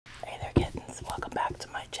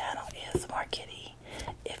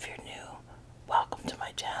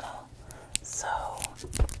channel. So,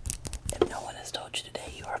 if no one has told you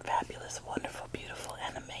today you are fabulous, wonderful, beautiful,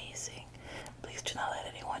 and amazing, please do not let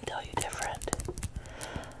anyone tell you different.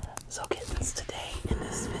 So kittens, today in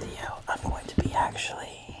this video, I'm going to be let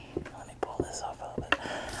me pull this off a little bit.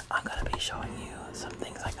 I'm going to be showing you some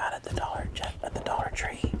things I got at the Dollar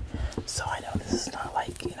Tree. So I know this is not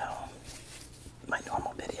like, my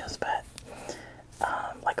normal videos, but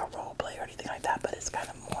like a role play or anything like that, but it's kind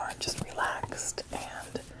of more just relaxed,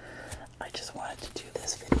 and I just wanted to do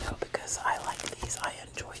this video because I like these. I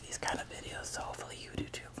enjoy these kind of videos, so hopefully you do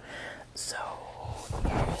too. So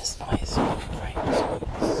here is my Zoom frame.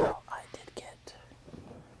 So I did get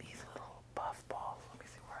these little puff balls. Let me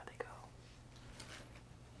see where they go.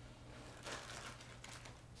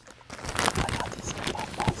 I got these little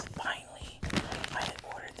puff balls. Finally, I had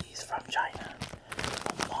ordered these from China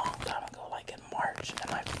a long time ago, like in March,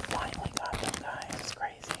 and I finally got them, guys. It's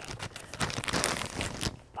crazy.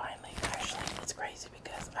 Finally, actually, it's crazy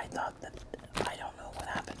because I thought that I don't know what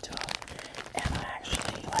happened to them, and I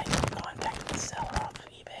actually contacted the seller off of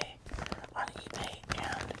eBay,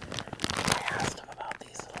 and I asked him about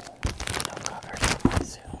these little window covers on my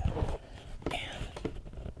Zoom, and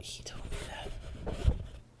he told me that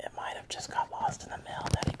it might have just got lost in the mail,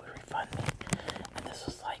 that he would refund me, and this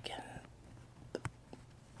was like in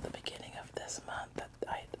the beginning of this month that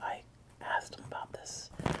I asked him about this,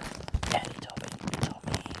 and he told me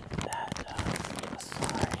that he was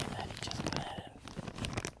sorry, that he just went ahead and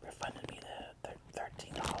refunded me the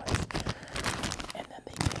 $13, and then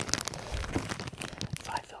they did. So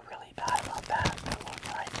I feel really bad about that. What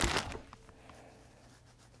would I do?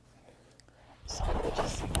 So let me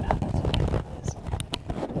just see what happens when I do this.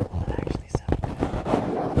 Will it actually sound good?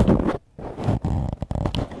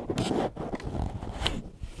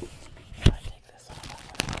 If I take this off, I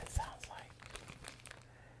wonder what it sounds like.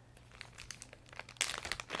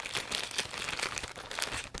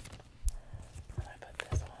 When I put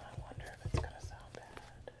this on, I wonder if it's gonna sound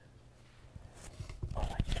bad. Oh,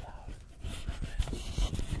 like loud.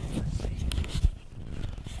 Let's see.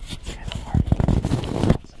 It's kind of hard to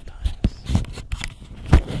sometimes.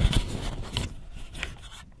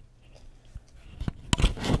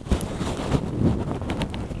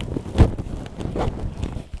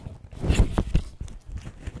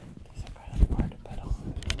 These are kind of hard to put on.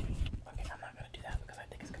 Okay, I'm not going to do that because I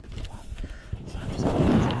think it's going to be too loud. So I'm just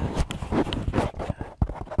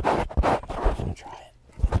going to try it.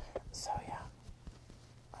 So yeah,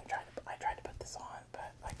 I tried to put this on,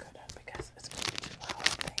 but I couldn't because it's going to be too loud, I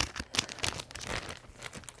think.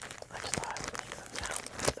 I just thought I would make some sounds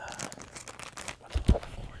with the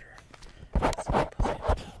recorder. So I'm supposed to be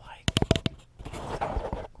able to sound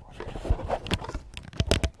with the recorder.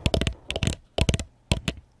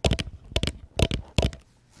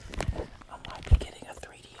 I might be getting a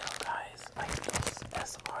 3DO, guys, like those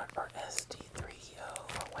SR or SD3DO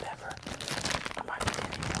or whatever. I might be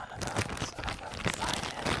getting one of those, and I'm really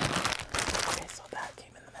excited. Okay, so that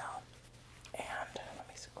came in the mail, and let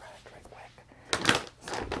me scratch right quick.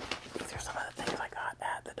 So these are some of the things I got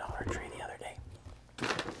at the Dollar Tree the other day.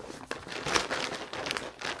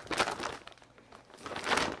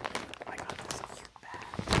 I got this cute bag.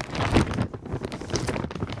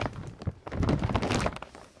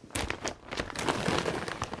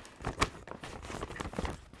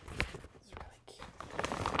 It's really cute.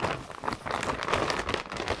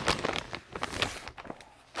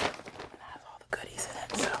 And it has all the goodies in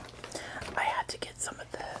it, so I had to get some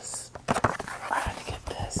of this. I had to get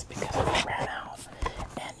this because I ran out,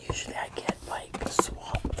 and usually I get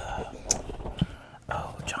swap the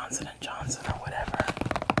Johnson & Johnson or whatever,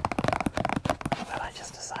 but I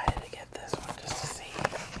just decided to get this one just to see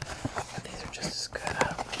if these are just as good. I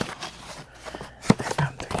don't know. They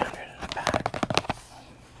come 300 in a pack.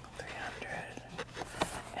 300,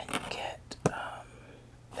 and you get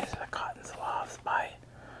these are the cotton swabs by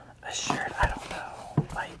a shirt. I don't know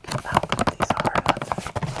how good these are or nothing,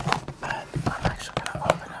 but I'm actually gonna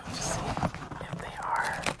open them to see if they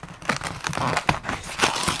are pretty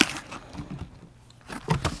strong.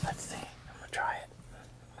 Let's see. I'm gonna try it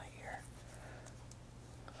in my ear.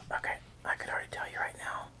 Okay, I could already tell you right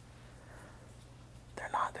now, they're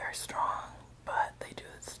not very strong, but they do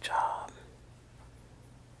its job.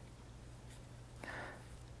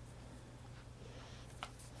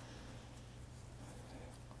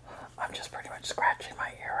 I'm just pretty much scratching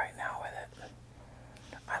my ear right now with it.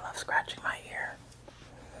 I love scratching my ear.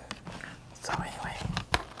 So anyway,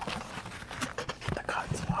 the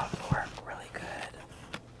cotton swabs work really good.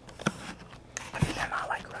 I mean, they're not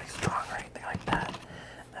really strong or anything like that.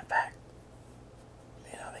 In fact,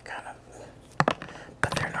 they kind of,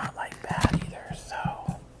 but they're not bad either.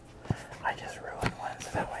 So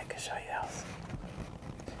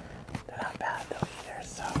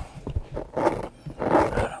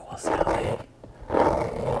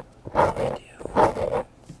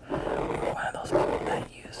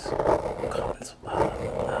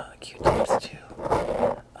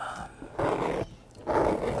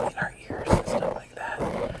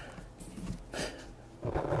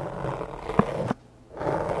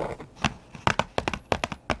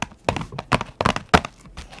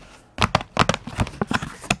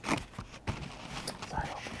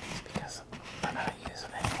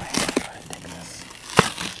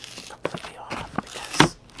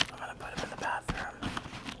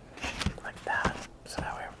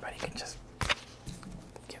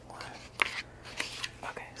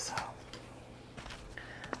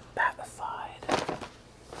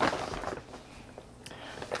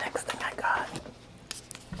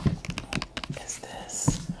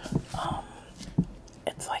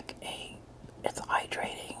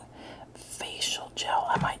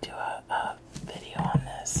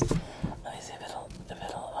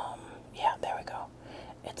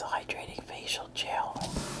facial gel.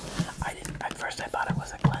 At first I thought it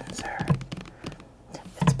was a cleanser.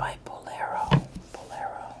 It's by Bolero.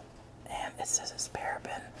 And it says it's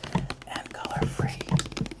paraben and color free.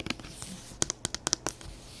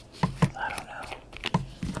 I don't know.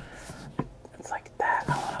 It's like that.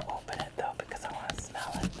 I want to open it though because I want to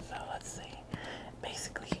smell it. So let's see.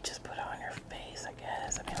 Basically you just put it on your face, I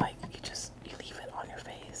guess. I mean, like, you leave it on your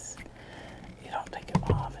face. You don't take it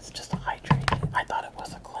off. It's just hydrating. I thought it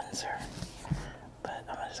was a cleanser, but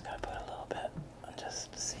I'm just gonna put a little bit and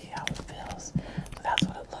just see how it feels. So that's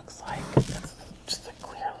what it looks like. It's just a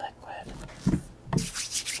clear liquid.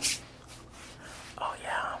 Oh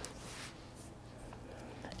yeah,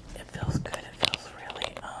 it feels good. It feels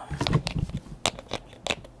really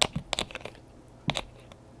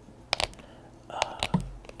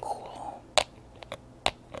cool.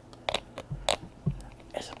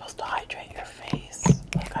 It's supposed to hydrate your face.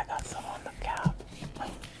 Look, I got some on the cap.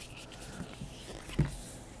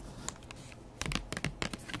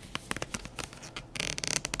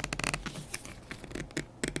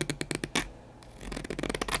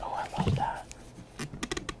 Oh, I love that.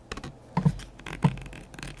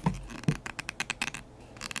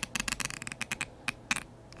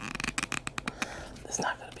 This is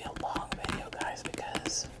not going to be a long video, guys,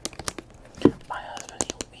 because my husband,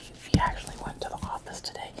 he actually went to the office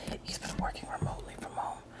today. He's been working remotely from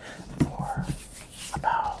home for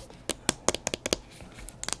about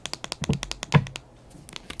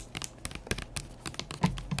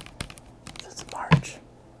since March.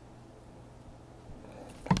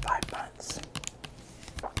 5 months.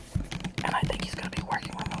 And I think he's going to be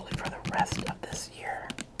working remotely for the rest of this year.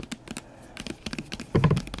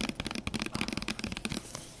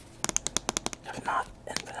 If not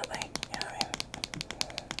infinitely, you know what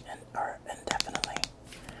I mean? Or indefinitely.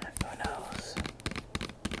 Who knows?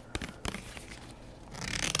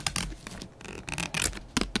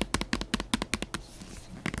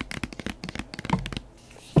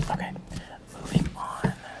 Okay, moving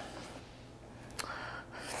on.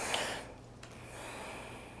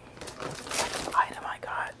 The item I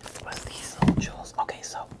got was these little jewels. Okay,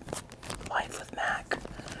 so Life with Mac.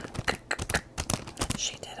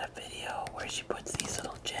 She did a video where she puts these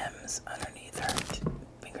little gems underneath her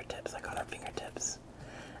fingertips, like on her fingertips.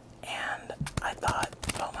 And I thought,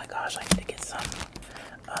 oh my gosh, I need to get some.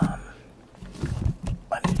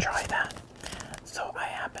 Let me try that. So I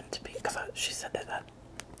happened to be, because she said that at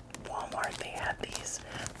Walmart they had these,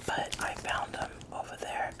 but I found them over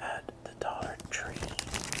there at the Dollar Tree.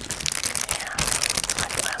 And I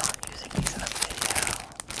plan on using these in a video.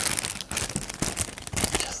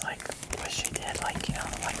 Just like what she did, like, you know,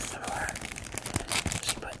 like similar.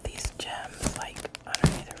 She put these gems like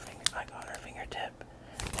underneath her finger, like on her fingertip,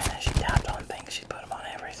 and then she tapped on things. She put them on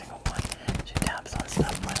every single one. She taps on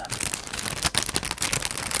stuff with them.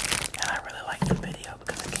 And I really liked the video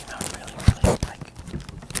because it came out really, like,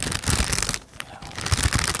 you know.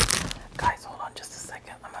 Guys, hold on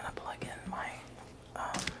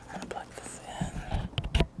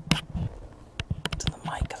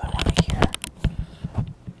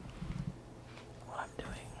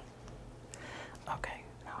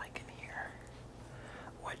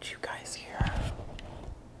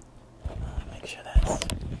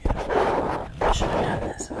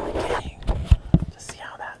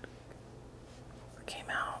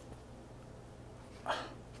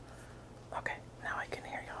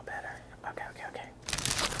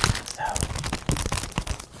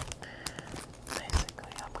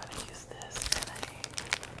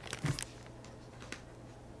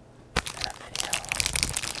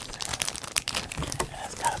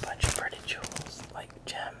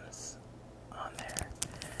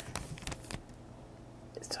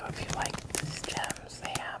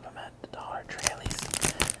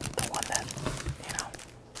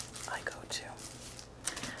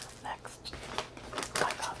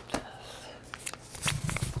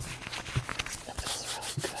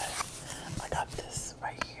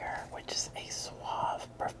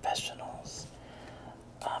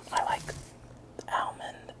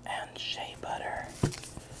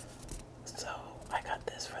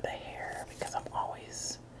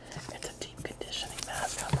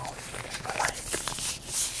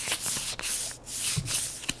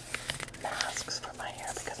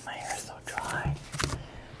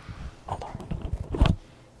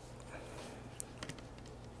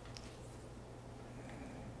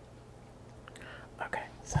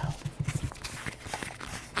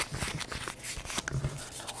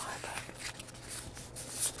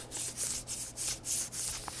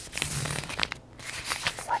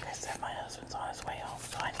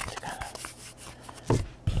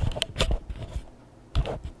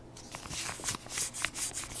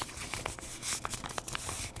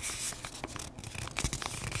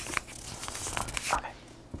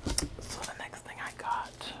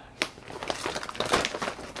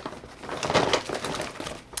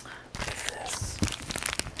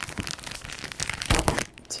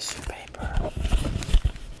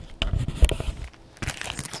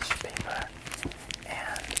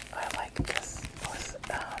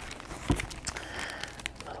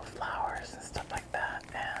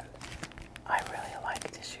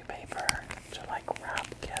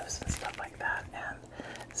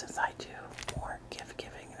since I do more gift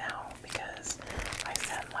giving now, because I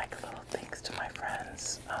send like little things to my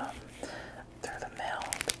friends through the mail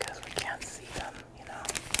because we can't see them, you know.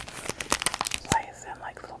 So I send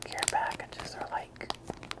like little care packages or like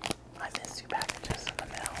I miss you packages in the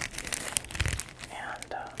mail.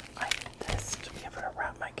 And I need this to be able to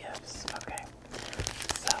wrap my gifts. Okay,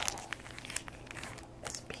 so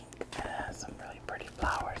it's pink and it has some really pretty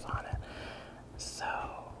flowers on it. So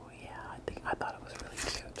yeah, I thought it was really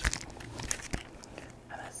cute.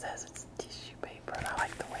 And it says it's tissue paper, and I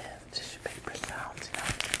like the way the tissue paper sounds, you know.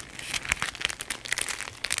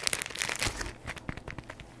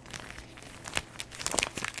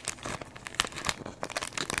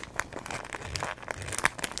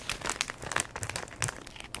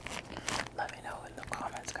 Let me know in the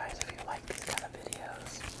comments, guys, if you like these kind of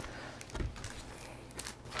videos.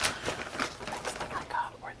 Next thing I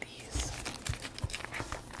got were these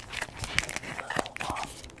little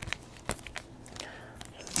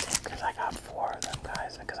stickers. I got 4 of them,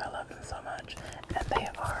 guys, because I love them so much. And they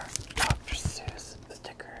are Dr. Seuss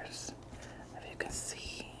stickers. If you can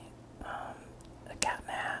see, a cat and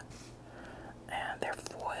a hat. And they're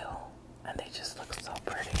foil, and they just look so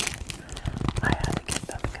pretty. I had to get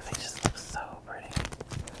them because they just look so pretty.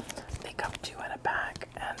 They come 2 in a pack,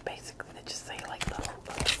 and basically they just say like little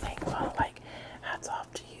things on, like hats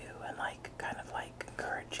off to you, and like kind of like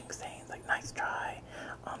encouraging sayings like nice try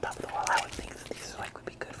on top of the wall. I would think that these like would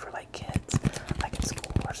be good for like kids, like in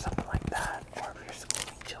school or something like that, or if you're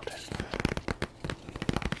schooling children.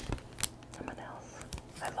 And my nails.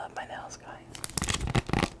 I love my nails, guys.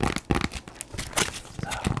 So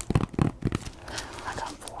I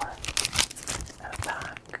got 4 in a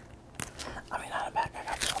pack. I mean, not a pack, I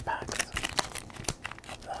got 4 packs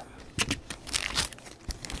of them.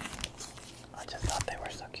 I just thought they were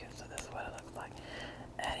so cute, so this is what it looks like.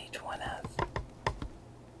 And each one has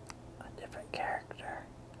a different character.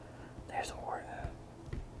 There's Horton,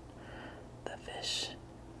 the fish,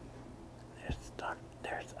 there's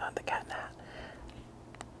the cat and hat.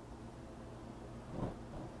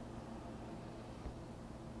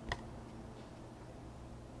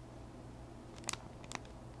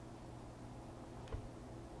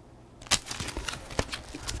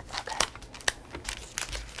 Okay.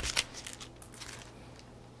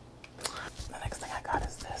 The next thing I got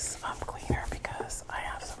is this cleaner, because I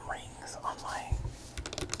have some rings on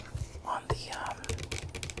the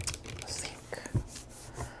sink,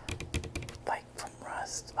 like from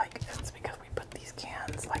rust. Like it's because we put these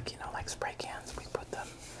cans, like, you know, like spray cans, we put them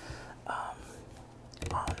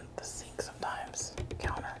on the sink sometimes,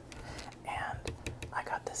 counter. And I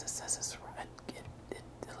got this. It says it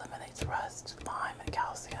eliminates rust, lime, and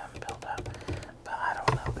calcium buildup. But I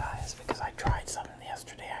don't know, guys, because I tried something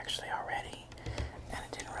yesterday actually already, and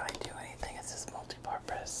it didn't really do anything. It's just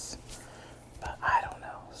multi-purpose. But I don't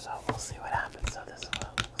know, so we'll see what happens. So this is what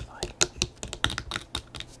it looks like.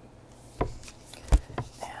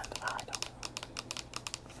 And I don't know.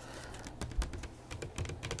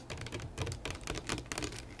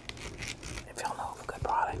 If y'all know of a good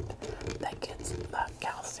product that gets that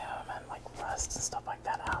calcium and like rust and stuff like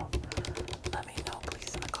that out, let me know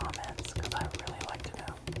please in the comments, because I really like to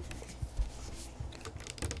know.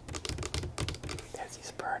 There's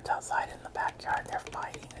these birds outside in the backyard. They're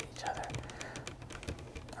fighting at each other.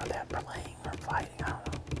 Or they're playing or fighting, I don't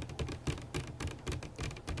know.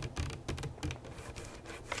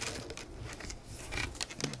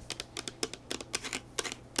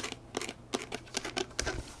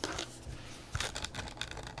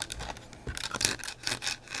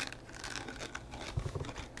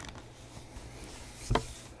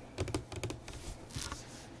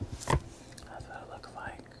 That's what it looks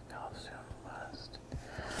like. Calcium rust.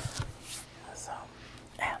 So,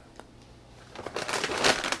 and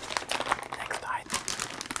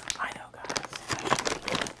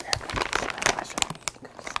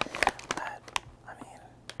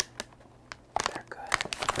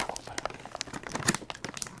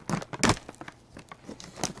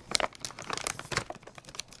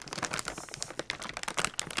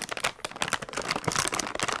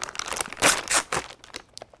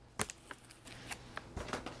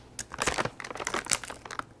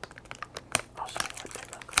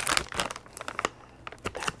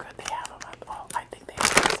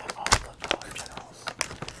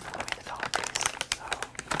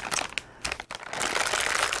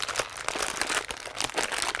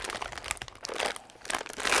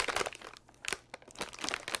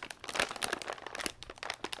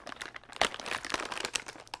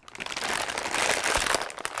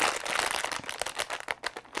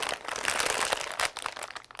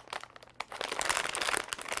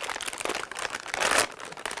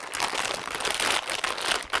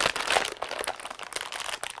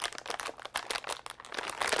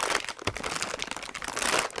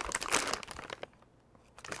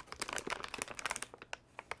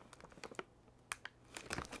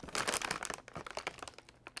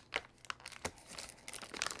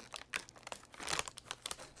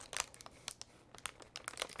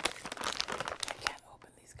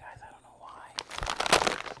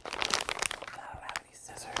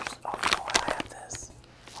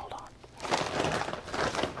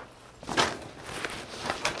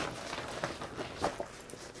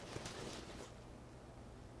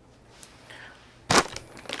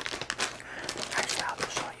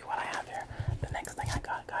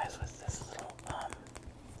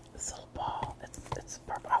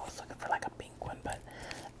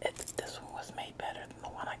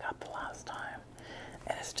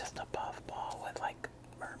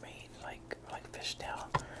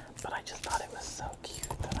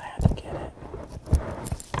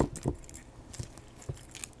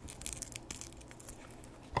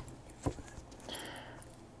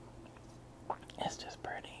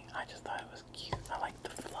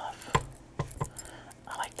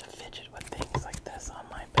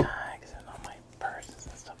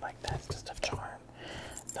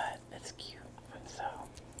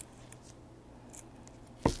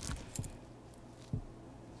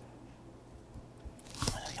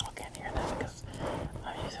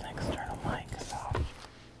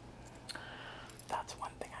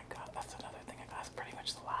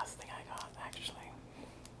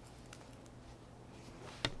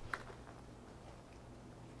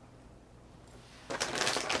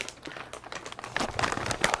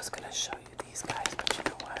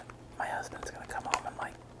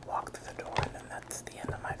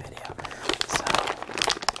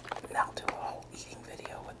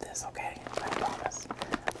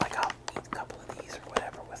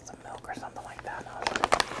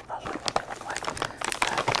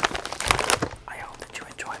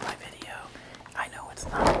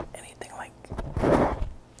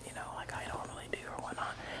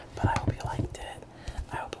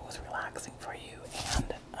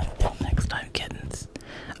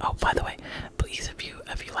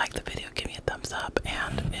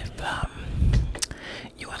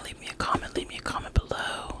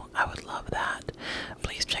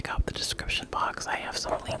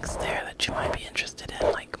that you might be interested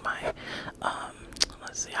in, like my,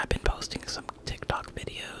 let's see, I've been posting some TikTok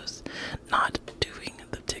videos, not doing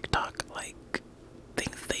the TikTok, like,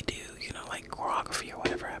 things they do, you know, like choreography or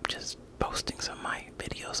whatever. I'm just posting some of my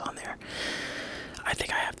videos on there. I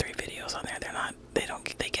think I have 3 videos on there.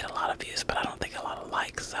 They get a lot of views, but I don't think a lot of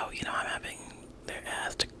likes, so, you know, I'm having their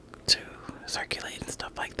ads to circulate and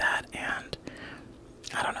stuff like that, and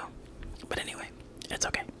I don't know. But anyway, it's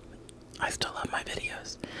okay. I still love my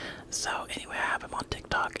videos. So anyway, I have them on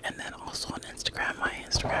TikTok and then also on Instagram, my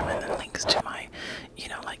Instagram, and then links to my, you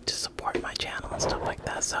know, like to support my channel and stuff like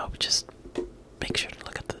that. So just make sure to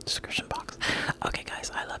look at the description box. Okay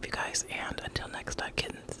guys, I love you guys, and until next time,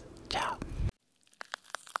 kittens, ciao.